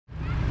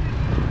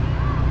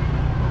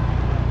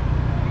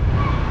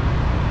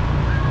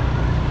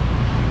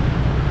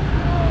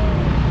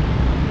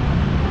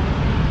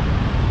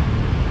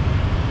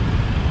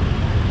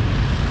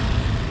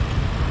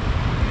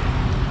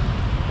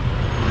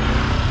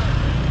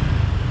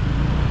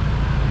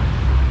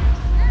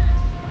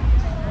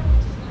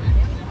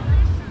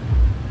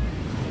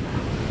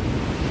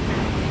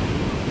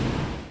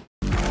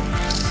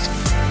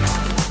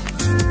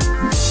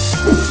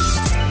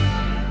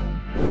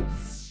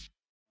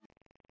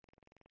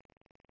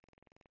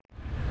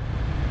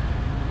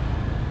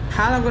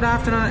Hello, good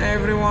afternoon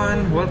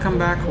everyone. Welcome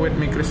back with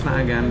me Krishna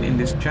again in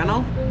this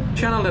channel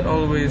that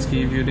always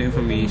give you the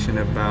information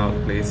about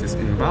places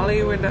in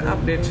Bali with the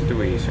update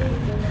situation.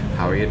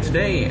 How are you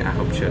today? I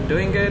hope you're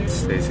doing good,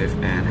 stay safe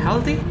and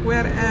healthy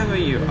wherever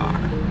you are.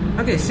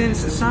 Okay, since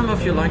some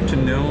of you like to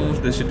know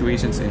the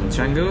situations in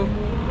Canggu,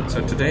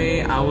 so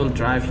today I will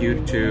drive you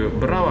to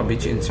Barawa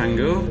Beach in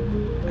Canggu,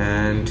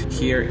 and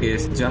here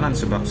is Jalan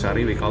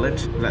Subaksari, we call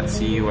it. Let's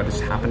see what is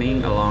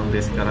happening along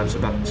this Jalan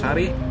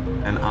Subaksari,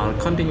 and I'll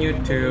continue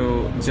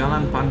to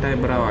Jalan Pantai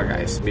Barawa,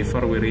 guys,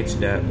 before we reach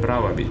the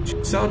Barawa Beach.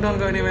 So don't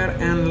go anywhere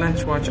and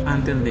let's watch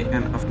until the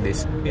end of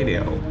this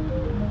video.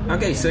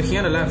 Okay, so here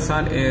on the left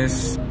side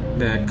is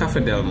the Cafe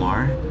Del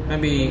Mar.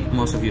 Maybe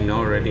most of you know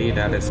already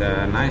that it's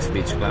a nice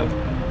beach club.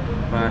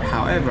 But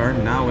however,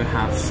 now we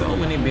have so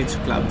many beach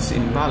clubs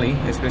in Bali,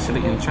 especially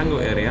in Canggu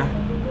area.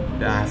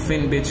 They have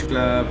Fin Beach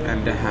Club,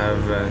 and they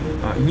have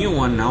a new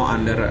one now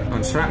under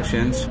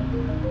constructions.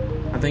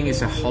 I think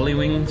it's a Holy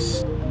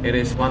Wings. It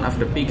is one of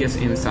the biggest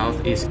in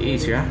Southeast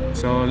Asia.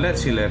 So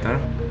let's see later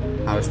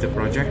how is the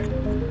project.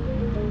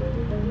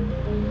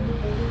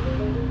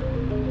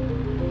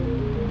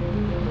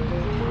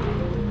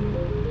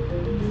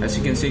 As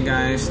you can see,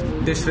 guys,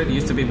 this street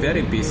used to be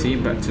very busy,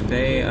 but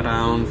today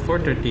around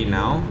 4:30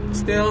 now,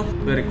 still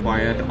very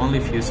quiet,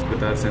 only few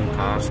scooters and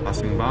cars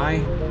passing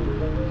by.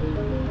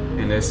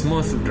 And a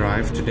smooth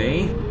drive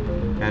today,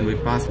 and we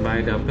passed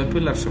by the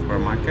popular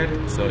supermarket.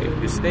 So if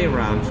you stay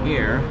around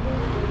here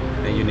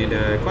and you need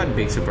a quite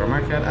big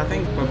supermarket, I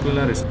think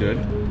Popular is good.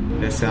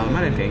 They sell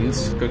many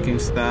things, cooking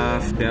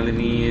stuff, daily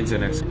needs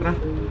and etc.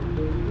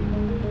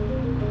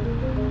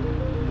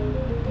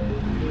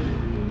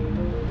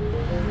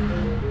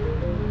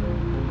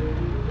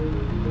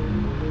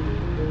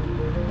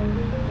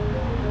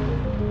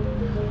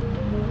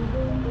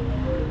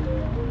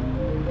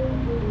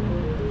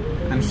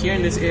 And here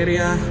in this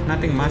area,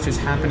 nothing much is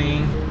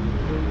happening.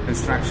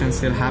 Construction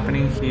still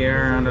happening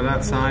here on the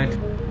left side.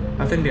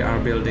 I think they are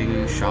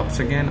building shops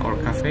again or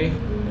cafe.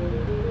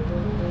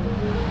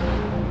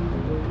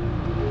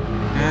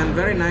 And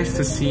very nice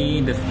to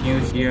see the view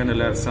here on the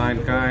left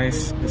side,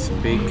 guys. It's a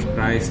big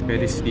rice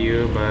paddies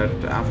view,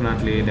 but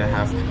definitely they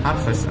have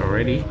harvest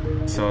already.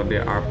 So they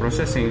are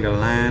processing the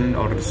land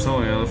or the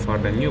soil for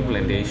the new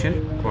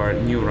plantation, for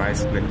new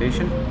rice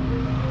plantation.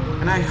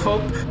 And I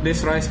hope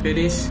this rice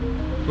paddies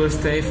will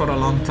stay for a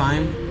long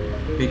time,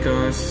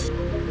 because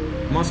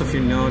most of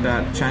you know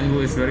that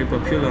Canggu is very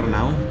popular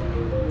now.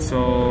 So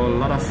a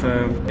lot of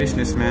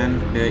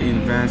businessmen, they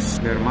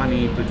invest their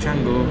money to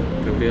Canggu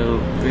to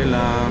build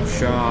villa,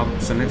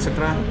 shops and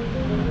etc.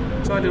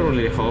 So I do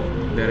really hope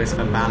there is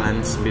a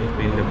balance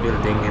between the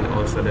building and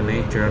also the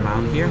nature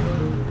around here.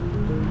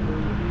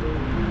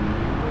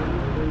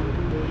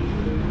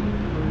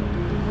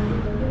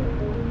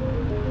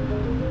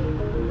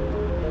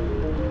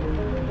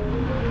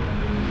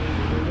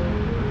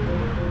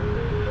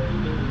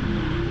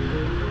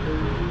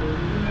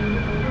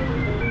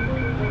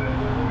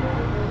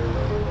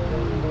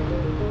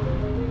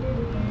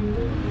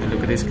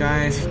 These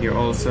guys here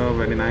also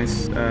very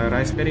nice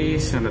rice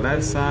paddies on the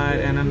left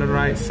side and on the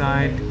right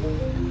side.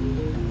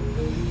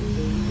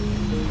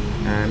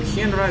 And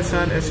here on the right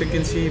side, as you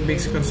can see,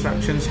 big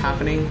constructions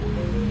happening.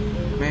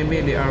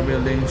 Maybe they are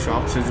building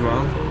shops as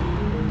well.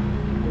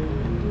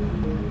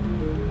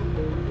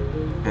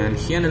 And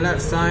here on the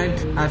left side,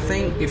 I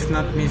think, if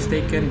not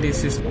mistaken,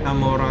 this is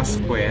Tamora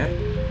Square.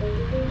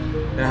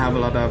 They have a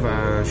lot of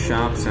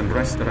shops and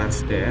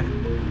restaurants there.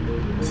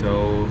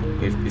 So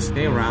if you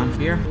stay around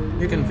here,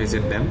 you can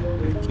visit them.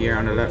 And here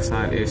on the left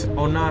side is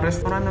Ona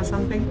restaurant or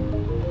something.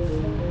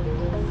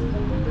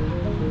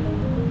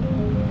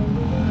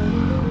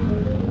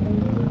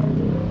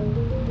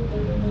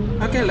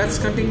 Okay, let's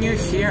continue.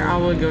 Here I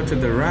will go to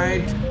the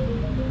right.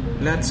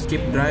 Let's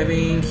keep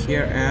driving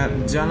here at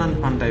Jalan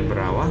Pantai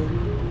Barawa.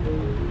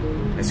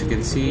 As you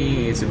can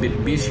see, it's a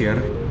bit busier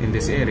in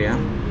this area.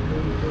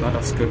 A lot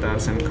of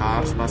scooters and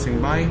cars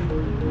passing by.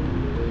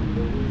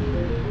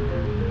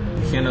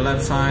 Here on the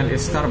left side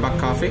is Starbucks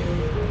Coffee.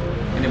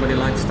 Anybody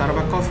like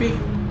Starbucks coffee?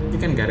 You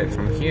can get it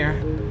from here.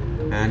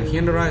 And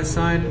here on the right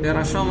side, there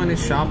are so many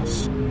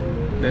shops.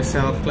 They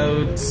sell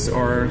clothes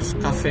or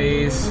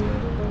cafes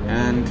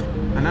and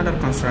another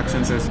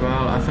constructions as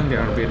well. I think they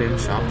are building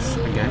shops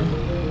again.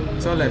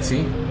 So let's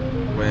see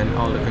when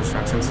all the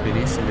constructions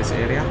finish in this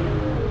area.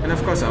 And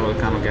of course, I will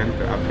come again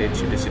to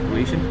update you the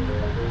situation.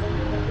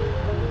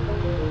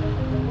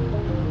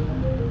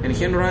 And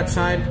here on the right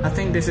side, I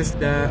think this is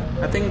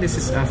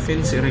a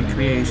Finns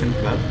Recreation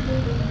Club.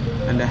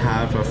 And they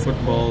have a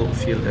football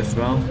field as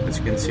well. As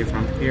you can see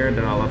from here,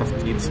 there are a lot of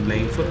kids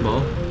playing football.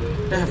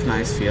 They have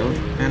nice field,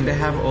 and they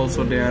have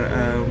also their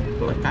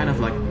kind of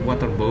like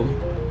water boom.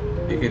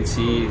 You can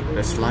see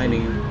the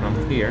sliding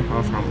from here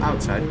or from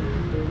outside.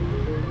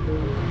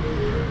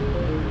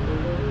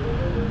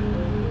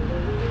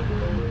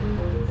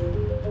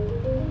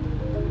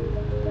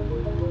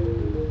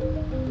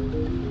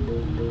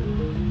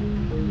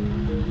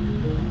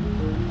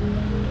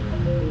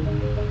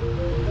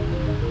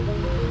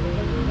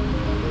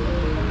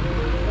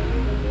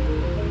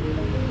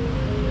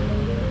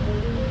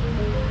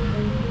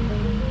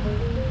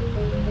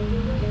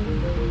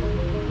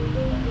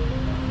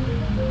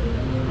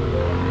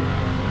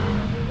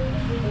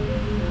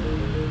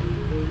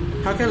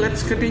 Okay,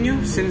 let's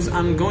continue since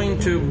I'm going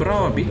to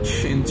Brawa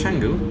Beach in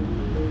Canggu.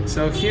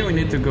 So here we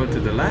need to go to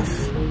the left.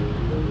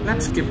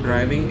 Let's keep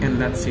driving and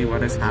let's see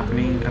what is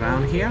happening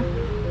around here.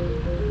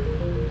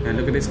 And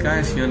look at this,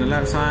 guys. Here on the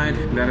left side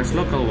there is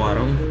local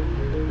warung,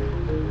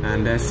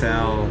 and they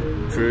sell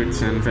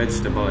fruits and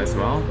vegetables as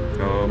well.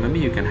 So maybe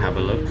you can have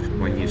a look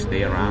when you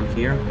stay around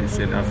here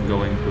instead of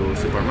going to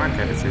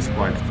supermarket. This is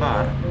quite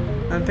far.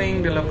 I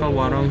think the local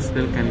warung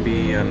still can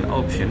be an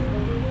option,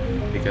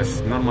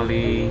 because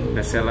normally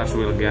the sellers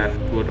will get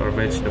food or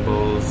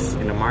vegetables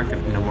in the market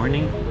in the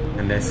morning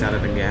and they sell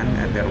it again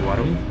at their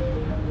warung.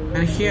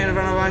 And here in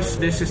front of us,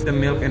 this is the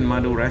Milk and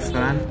Madu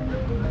restaurant.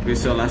 We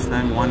saw last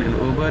time one in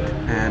Ubud,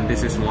 and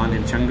this is one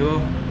in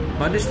Canggu,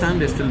 but this time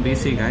they're still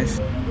busy,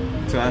 guys.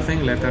 So I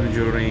think later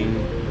during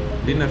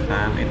dinner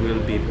time it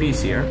will be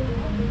busier.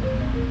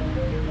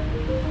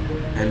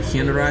 And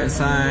here on the right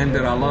side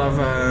there are a lot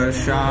of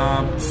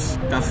shops,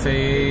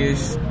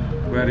 cafes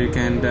where you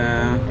can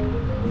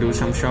do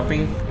some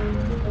shopping.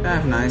 They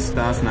have nice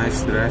stuff,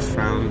 nice dress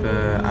from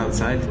the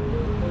outside.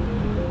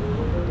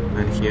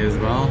 And here as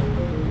well,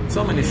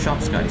 so many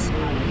shops, guys.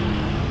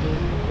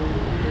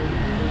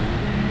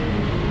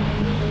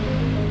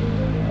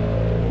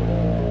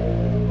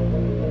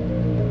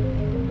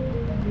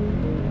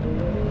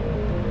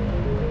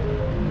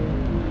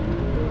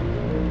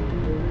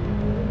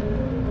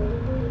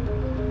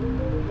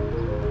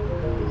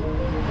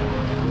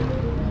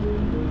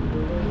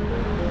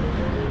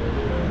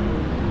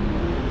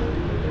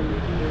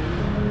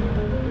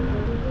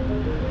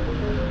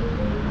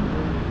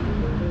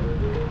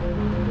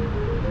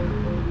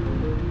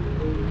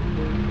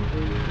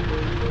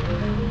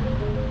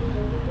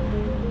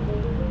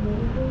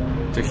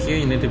 So here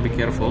you need to be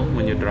careful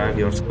when you drive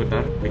your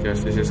scooter,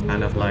 because this is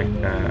kind of like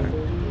a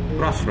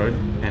crossroad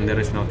and there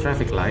is no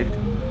traffic light.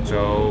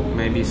 So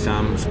maybe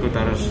some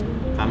scooters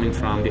coming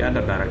from the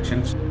other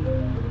directions.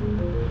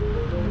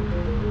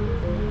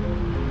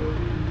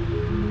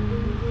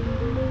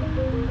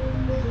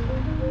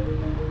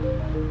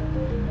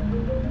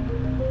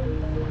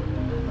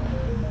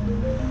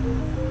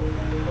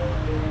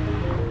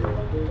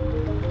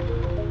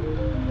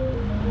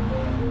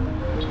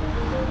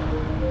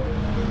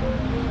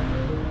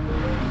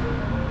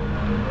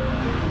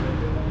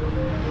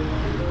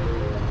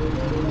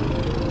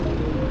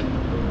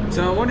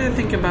 So what do you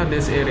think about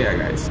this area,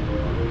 guys?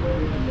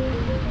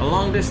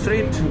 Along the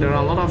street there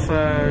are a lot of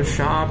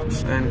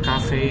shops and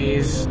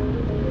cafes,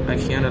 like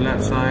here on the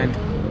left side,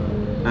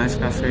 nice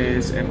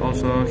cafes, and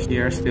also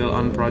here still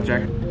on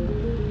project.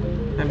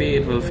 Maybe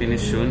it will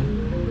finish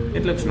soon.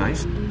 It looks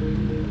nice.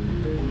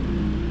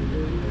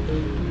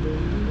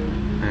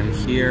 And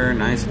here,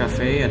 nice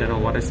cafe, I don't know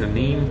what is the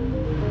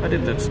name, but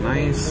it looks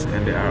nice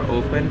and they are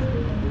open.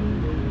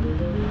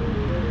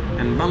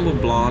 And bamboo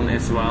blonde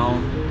as well.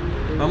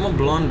 Bamboo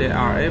blonde, they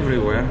are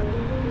everywhere.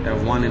 They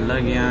have one in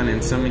Lagian, in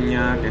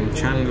Seminyak, in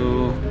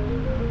Canggu.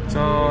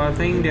 So I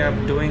think they are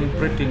doing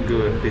pretty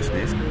good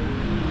business.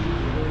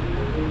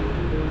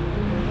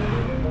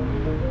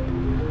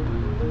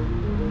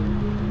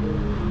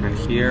 And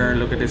here,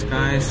 look at this,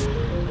 guys.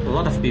 A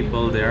lot of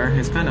people there.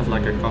 It's kind of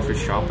like a coffee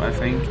shop, I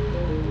think.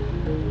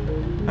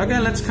 Okay,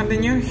 let's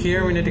continue.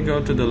 Here we need to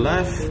go to the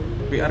left.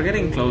 We are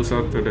getting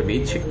closer to the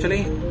beach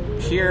actually.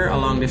 Here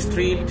along the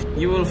street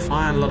you will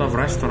find a lot of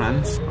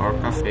restaurants or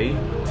cafe,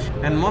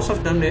 and most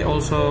of them they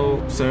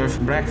also serve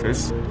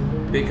breakfast,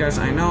 because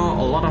I know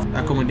a lot of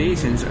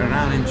accommodations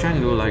around in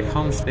Canggu, like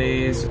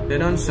homestays, they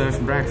don't serve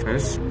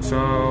breakfast.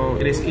 So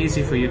it is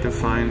easy for you to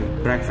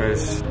find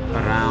breakfast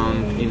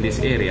around in this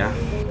area.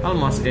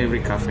 Almost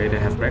every cafe they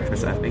have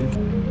breakfast, I think.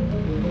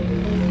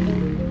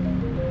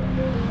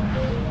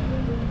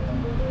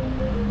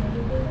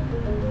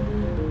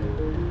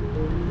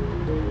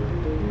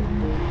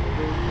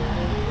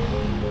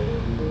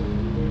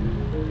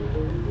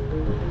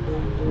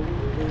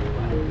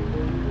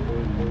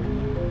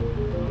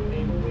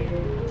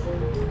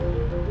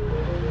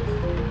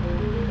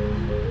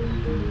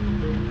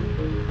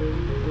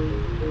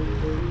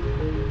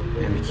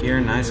 Here,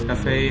 nice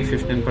cafe,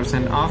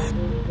 15% off,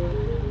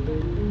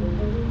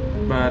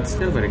 but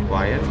still very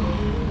quiet.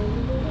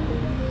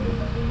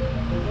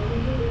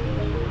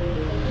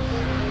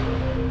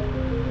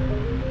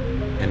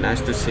 And nice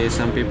to see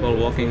some people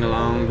walking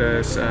along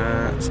the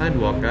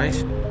sidewalk,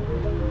 guys.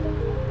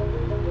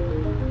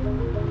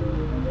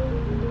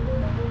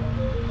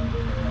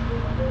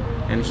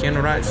 And here on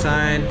the right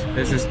side,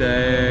 this is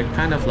the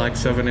kind of like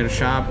souvenir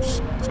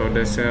shops. So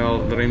they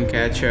sell dream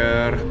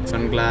catcher,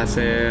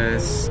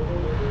 sunglasses,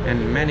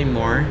 and many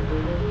more.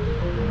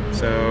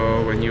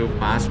 So when you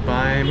pass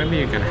by, maybe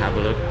you can have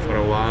a look for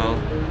a while,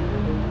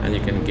 and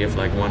you can give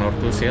like 1 or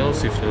 2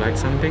 sales if you like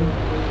something.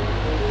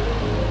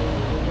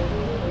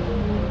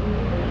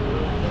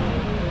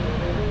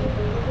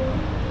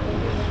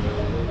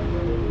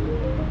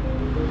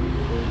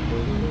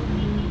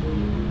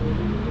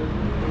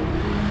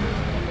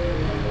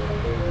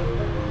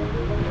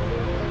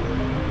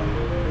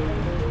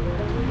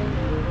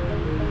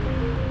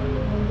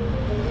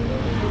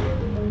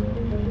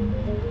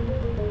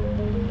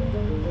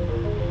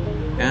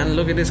 And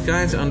look at this,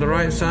 guys, on the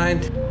right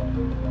side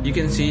you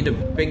can see the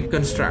big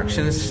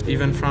constructions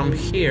even from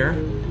here.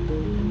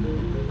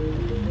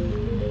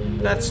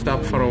 Let's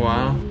stop for a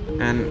while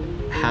and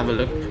have a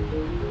look.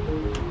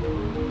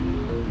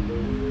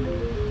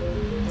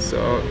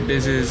 So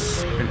this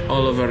is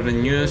all over the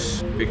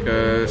news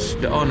because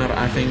the owner,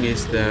 I think,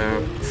 is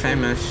the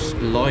famous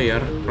lawyer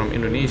from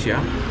Indonesia,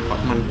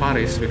 Hotman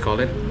Paris, we call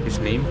it, his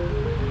name.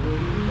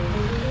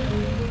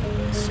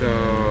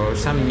 So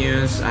some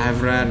news I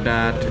have read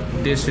that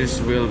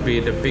will be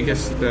the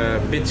biggest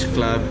beach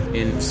club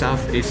in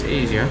Southeast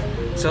Asia.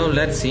 So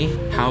let's see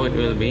how it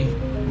will be,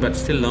 but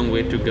still long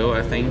way to go,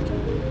 I think.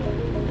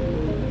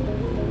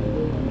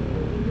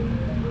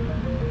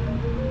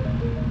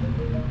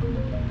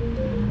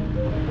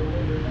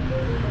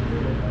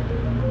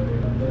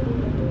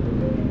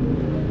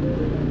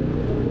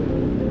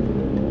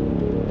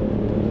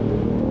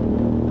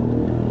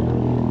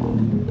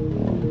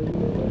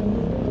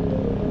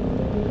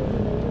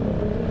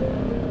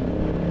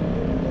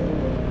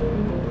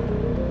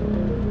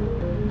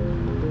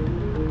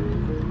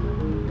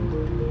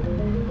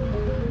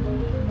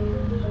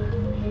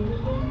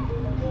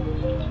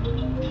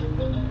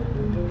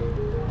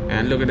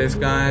 And look at this,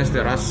 guys,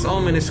 there are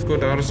so many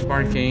scooters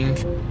parking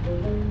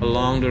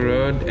along the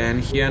road, and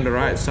here on the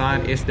right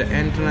side is the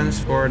entrance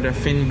for the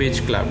Fin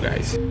Beach Club,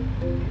 guys.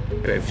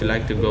 If you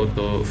like to go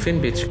to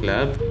Fin Beach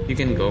Club, you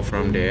can go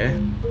from there,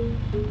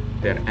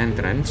 their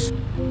entrance.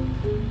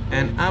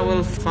 And I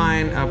will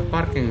find a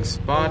parking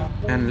spot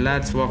and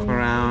let's walk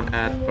around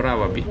at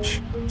Brawa Beach.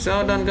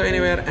 So don't go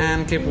anywhere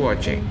and keep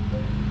watching.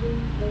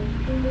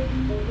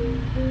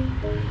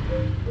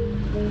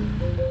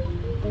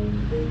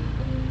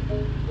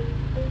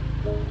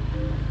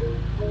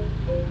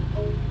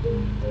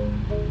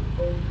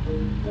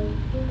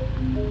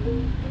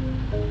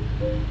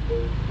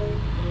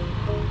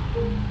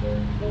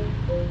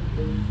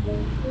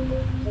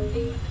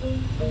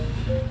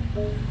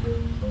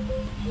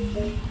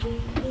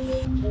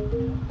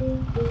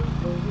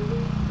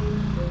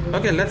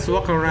 Okay, let's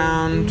walk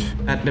around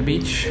at the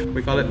beach.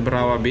 We call it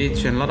Brawa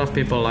Beach, and a lot of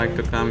people like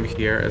to come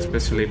here,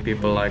 especially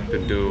people like to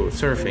do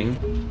surfing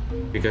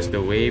because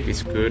the wave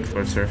is good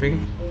for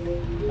surfing.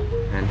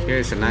 And here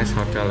is a nice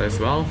hotel as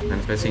well,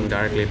 and facing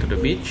directly to the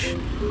beach.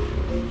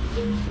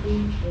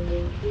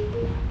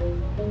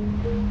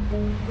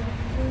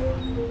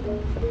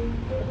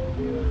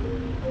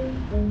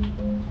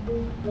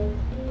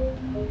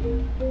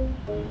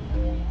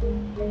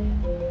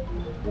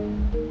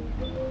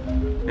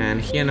 And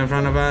here in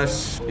front of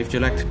us, if you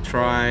like to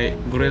try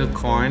grilled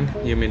corn,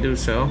 you may do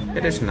so.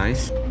 It is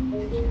nice.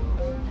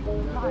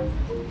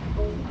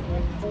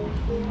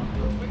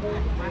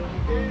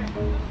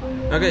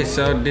 Okay,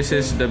 so this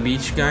is the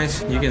beach,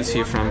 guys. You can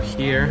see from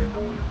here.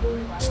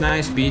 It's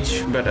nice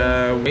beach, but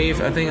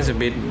wave I think is a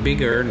bit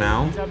bigger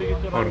now,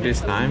 or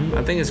this time.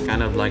 I think it's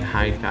kind of like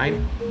high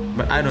tide,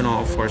 but I don't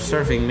know, for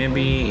surfing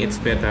maybe it's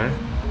better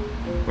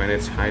when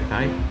it's high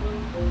tide.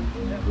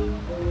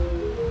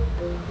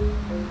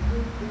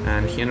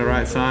 And here on the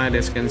right side,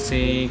 as you can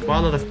see, quite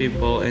a lot of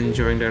people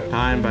enjoying their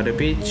time by the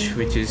beach,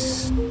 which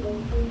is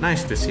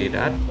nice to see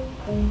that.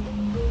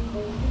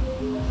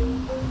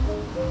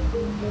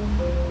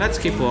 Let's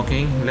keep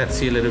walking. Let's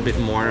see a little bit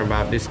more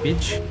about this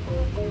beach.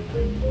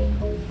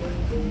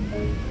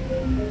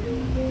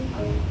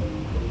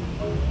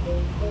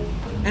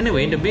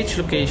 Anyway, the beach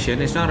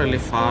location is not really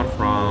far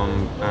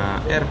from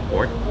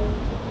airport.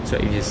 So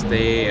if you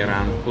stay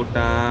around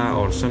Kuta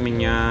or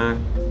Seminyak,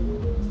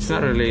 it's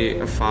not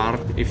really far.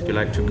 If you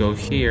like to go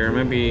here,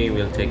 maybe it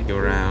will take you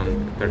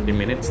around 30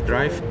 minutes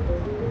drive.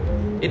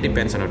 It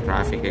depends on the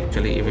traffic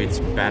actually. If it's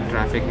bad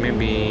traffic,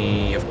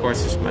 maybe of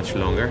course it's much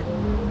longer.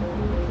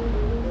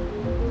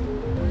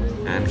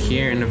 And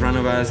here in front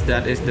of us,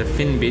 that is the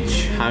Fin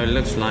Beach, how it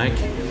looks like.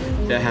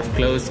 They have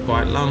closed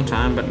quite a long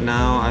time, but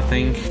now I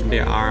think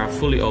they are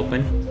fully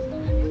open.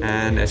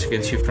 And as you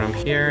can see from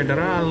here, there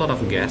are a lot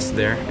of guests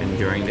there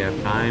enjoying their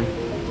time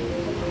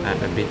at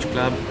the beach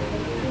club.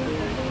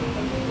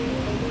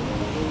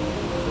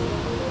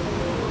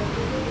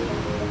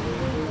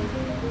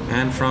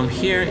 And from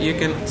here you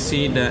can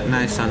see the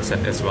nice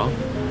sunset as well.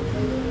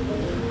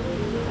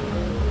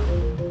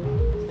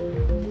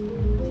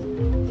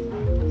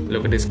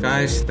 Look at this,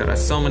 guys, there are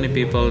so many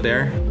people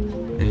there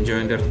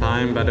enjoying their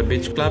time by the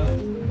beach club.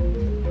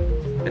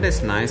 It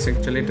is nice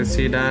actually to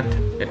see that.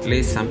 At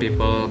least some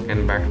people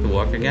can back to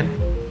work again.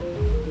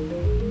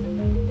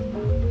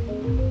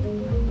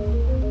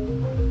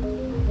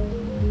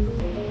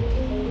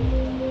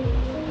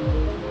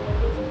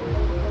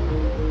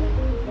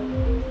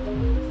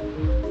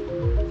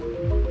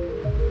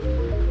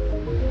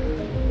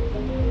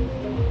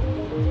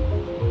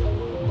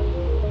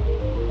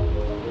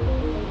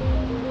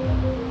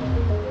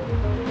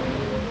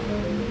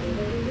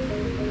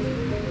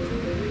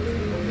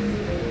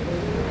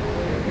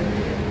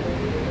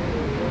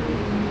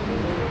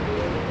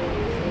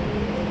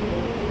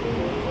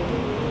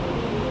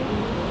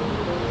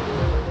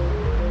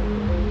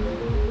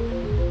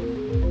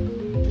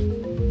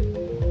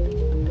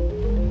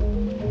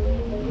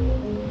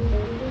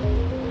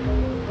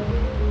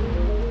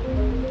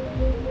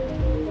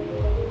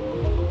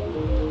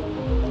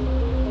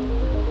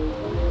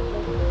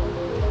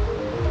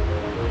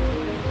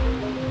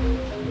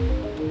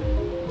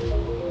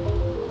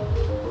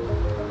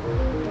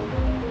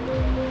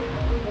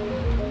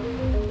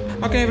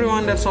 Okay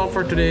everyone, that's all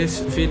for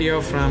today's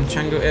video from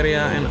Canggu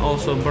area and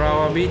also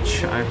Brawa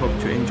Beach. I hope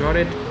you enjoyed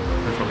it.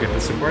 Don't forget to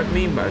support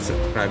me by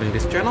subscribing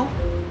this channel.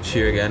 See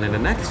you again in the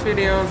next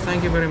video.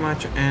 Thank you very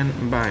much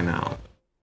and bye now.